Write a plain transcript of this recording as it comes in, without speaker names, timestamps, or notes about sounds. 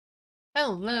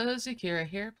Hello, Zukira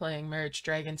here, playing Merge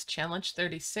Dragons Challenge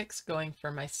 36, going for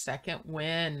my second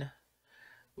win.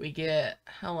 We get,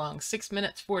 how long? 6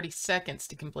 minutes 40 seconds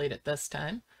to complete it this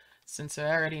time. Since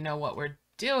I already know what we're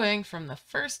doing from the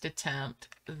first attempt,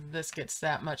 this gets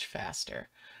that much faster.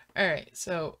 Alright,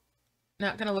 so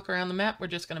not going to look around the map, we're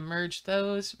just going to merge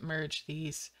those, merge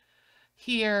these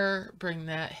here, bring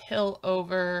that hill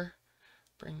over,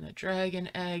 bring the dragon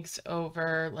eggs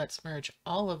over, let's merge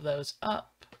all of those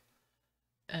up.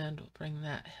 And we'll bring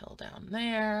that hill down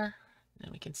there.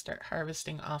 Then we can start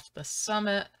harvesting off the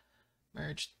summit.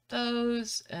 Merge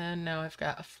those. And now I've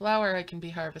got a flower I can be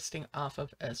harvesting off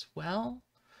of as well.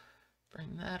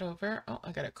 Bring that over. Oh,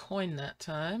 I got a coin that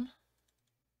time.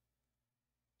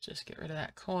 Just get rid of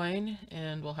that coin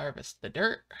and we'll harvest the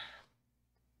dirt.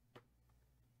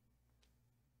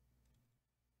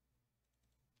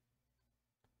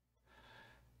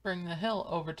 Bring the hill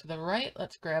over to the right.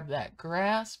 Let's grab that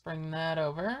grass, bring that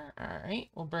over. All right,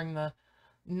 we'll bring the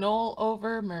knoll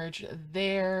over, merge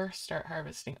there, start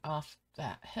harvesting off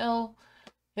that hill.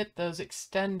 Hit those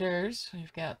extenders.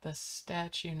 We've got the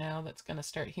statue now that's going to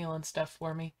start healing stuff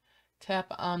for me.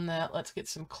 Tap on that. Let's get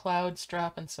some clouds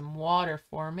dropping some water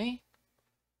for me.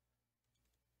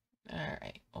 All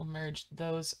right, we'll merge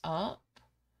those up.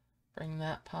 Bring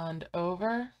that pond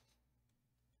over.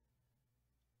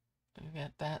 We've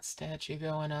got that statue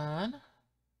going on.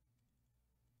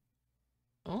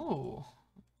 Oh,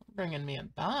 bringing me a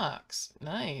box.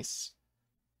 Nice.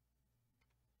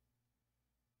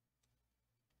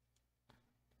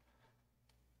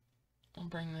 I'll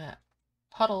bring that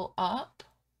puddle up,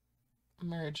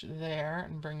 merge there,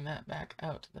 and bring that back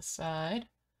out to the side.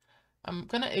 I'm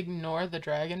going to ignore the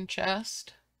dragon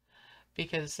chest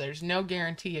because there's no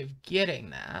guarantee of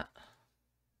getting that.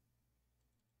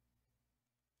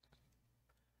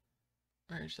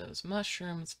 Merge those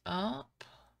mushrooms up.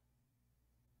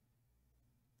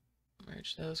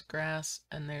 Merge those grass,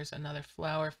 and there's another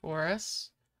flower for us.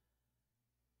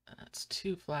 That's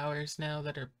 2 flowers now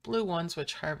that are blue ones,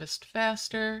 which harvest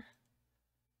faster.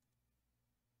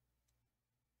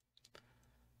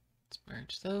 Let's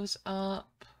merge those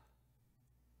up.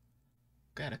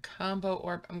 Got a combo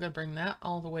orb. I'm going to bring that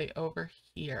all the way over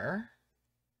here.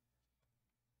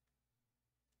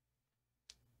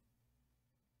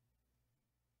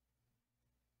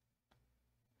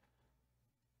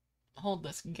 Hold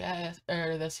this gas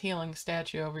or this healing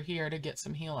statue over here to get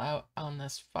some heal out on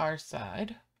this far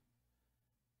side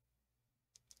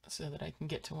so that I can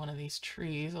get to one of these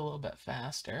trees a little bit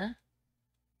faster.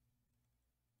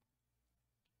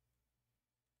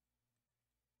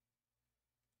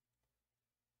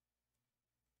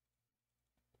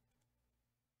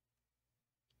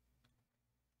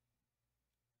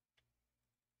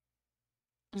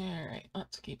 All right,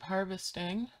 let's keep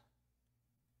harvesting.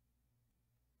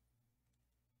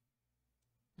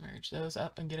 Merge those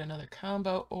up and get another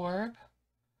combo orb.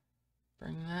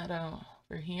 Bring that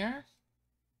over here.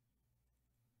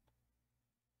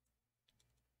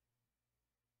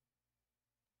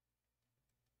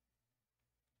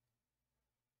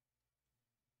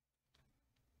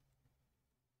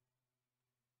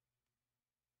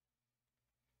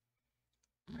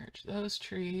 Merge those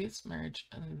trees, merge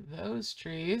those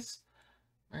trees,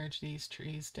 merge these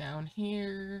trees down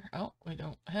here. Oh, we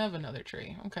don't have another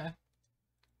tree. Okay.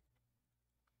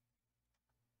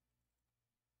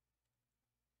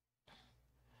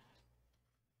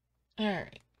 All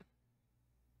right.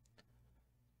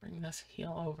 Bring this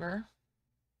heal over.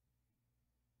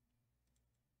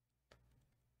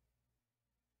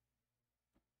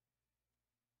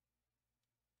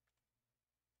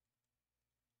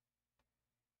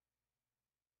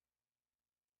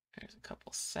 There's a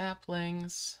couple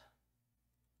saplings.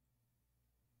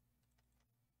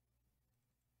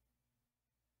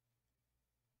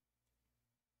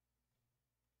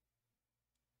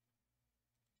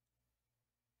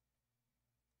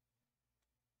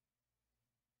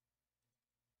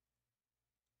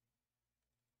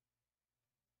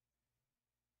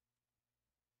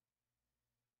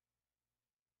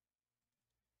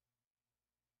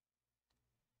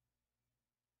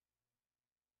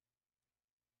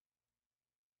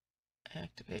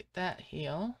 Activate that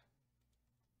heal.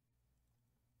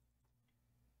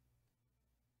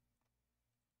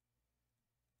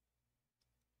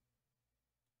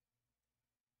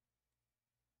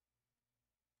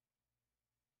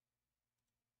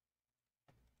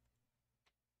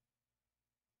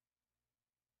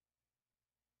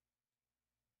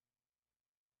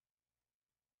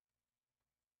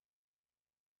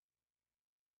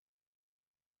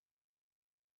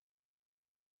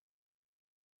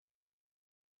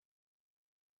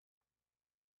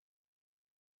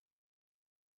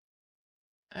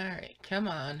 All right, come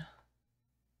on.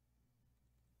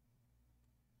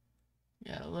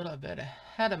 Got a little bit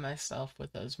ahead of myself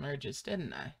with those merges,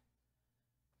 didn't I?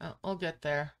 Oh, we'll get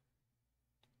there.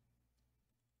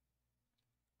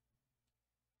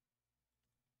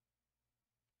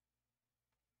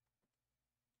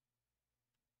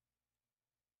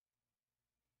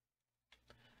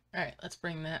 All right, let's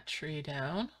bring that tree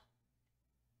down.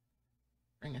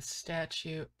 Bring a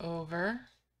statue over.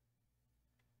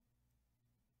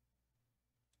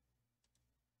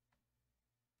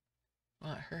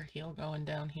 Want her heel going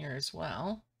down here as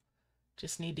well.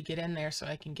 Just need to get in there so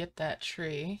I can get that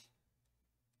tree.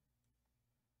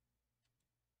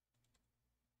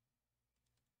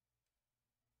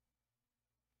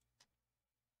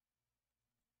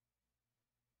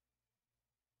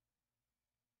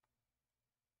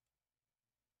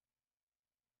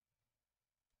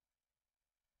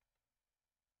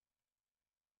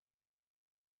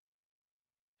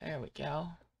 There we go.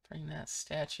 Bring that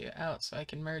statue out so I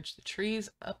can merge the trees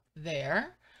up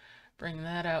there. Bring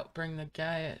that out, bring the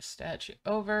Gaia statue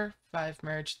over. 5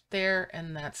 merged there,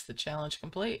 and that's the challenge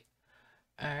complete.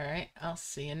 Alright, I'll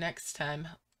see you next time.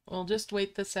 We'll just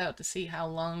wait this out to see how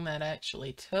long that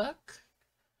actually took.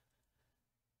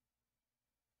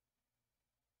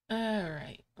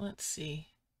 Alright, let's see.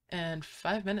 And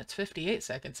 5 minutes 58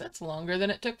 seconds. That's longer than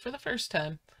it took for the first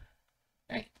time.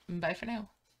 Alright, bye for now.